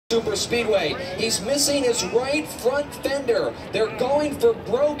Super Speedway. He's missing his right front fender. They're going for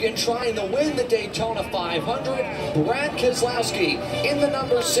broke and trying to win the Daytona 500. Brad Keselowski in the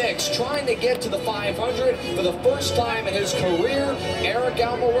number 6, trying to get to the 500 for the first time in his career. Aric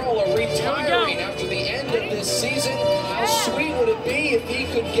Almirola retiring after the end of this season. How sweet would it be if he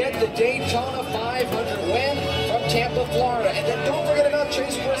could get the Daytona 500 win from Tampa, Florida? And then don't forget about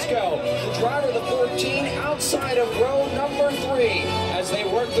Chase Briscoe, the driver of the 14, outside of row number 3 as they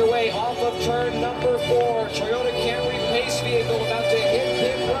work their way off of turn number 4. Toyota Camry pace vehicle about to hit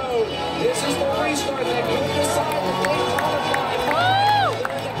pit road. This is the restart that could decide the Daytona 500.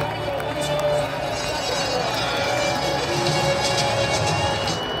 They're in the back of the restart.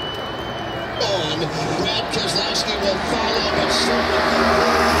 Brad Keselowski will follow, but certainly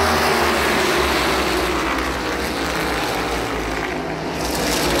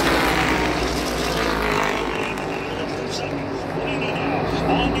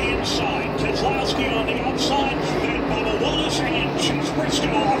on the inside, Keselowski on the outside, then Bubba Wallace and Chase Briscoe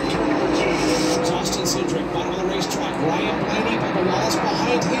on turn number 2. It's Austin Cindric, bottom of the racetrack. Ryan Blaney, Bubba Wallace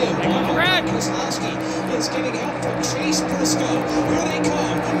behind him. Brad Keselowski is getting out from Chase Briscoe. Here they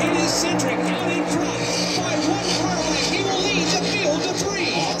come. It is Cindric out in front. By 1 car length, he will lead the field to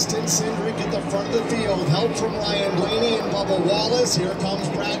 3. Austin Cindric at the front of the field. Help from Ryan Blaney and Bubba Wallace. Here comes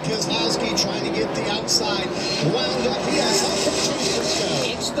Brad Keselowski trying to get the outside. Wound up, he has help from Chase Briscoe.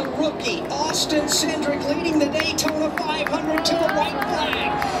 It's the rookie, Austin Cindric, leading the Daytona 500 to the white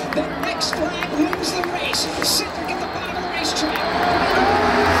flag. The next flag wins the race. Cindric at the bottom of the racetrack.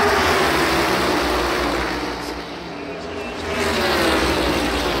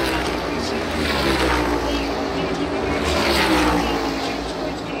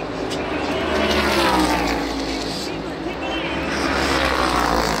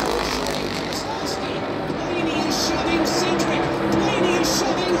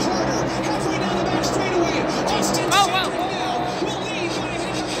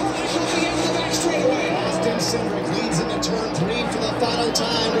 Cindric leads into turn 3 for the final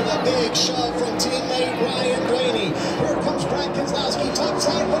time with a big shove from teammate Ryan Blaney. Here comes Brad Keselowski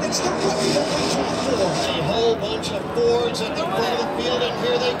topside, but it's the rookie that we draw for. A whole bunch of Fords at the front of the field, and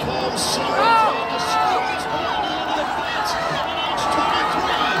here they come. Cindric trying to squeeze one into the fence, and it's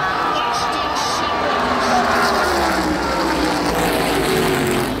 23. Austin Cindric.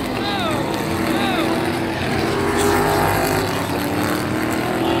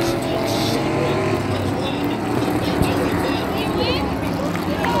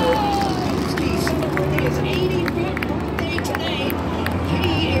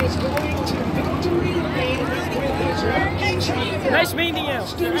 Nice meeting you.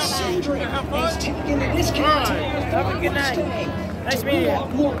 Cindric is taking the discount. Have a good night. Nice meeting you.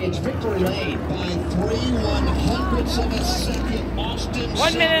 Mortgage victory lane. By 3/100ths of a second, Austin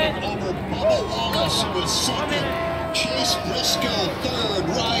 1 minute. Cindric over Bubba Wallace, who was second. Chase Briscoe third.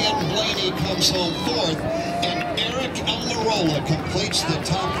 Ryan Blaney comes home fourth. And Aric Almirola completes the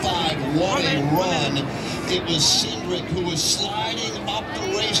top 5. What a run. It was Cindric who was sliding up the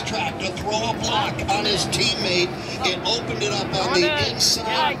racetrack to throw a block on his teammate. It opened it up on the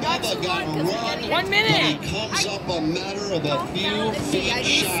inside. Bubba got a run, 1 minute. but he comes up a matter of a few feet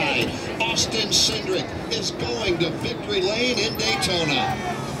shy. Austin Cindric is going to victory lane in Daytona.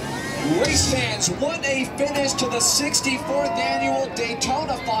 Race fans, what a finish to the 64th annual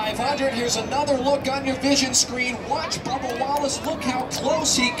Daytona 500. Here's another look on your vision screen. Watch Bubba Wallace. Look how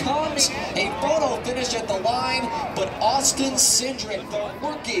close he comes. A photo finish at the line, but Austin Cindric, the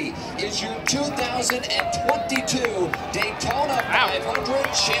rookie, is your 2022 Daytona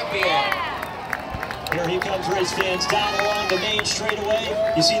 500 champion. Here he comes, race fans, down along the main straightaway.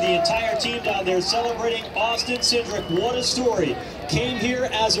 You see the entire team down there celebrating Austin Cindric. What a story. Came here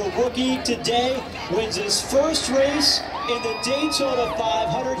as a rookie today, wins his first race in the Daytona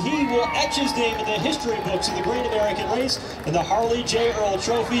 500. He will etch his name in the history books of the Great American Race and the Harley J. Earl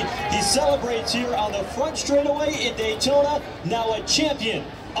Trophy. He celebrates here on the front straightaway in Daytona, now a champion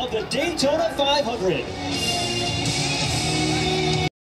of the Daytona 500.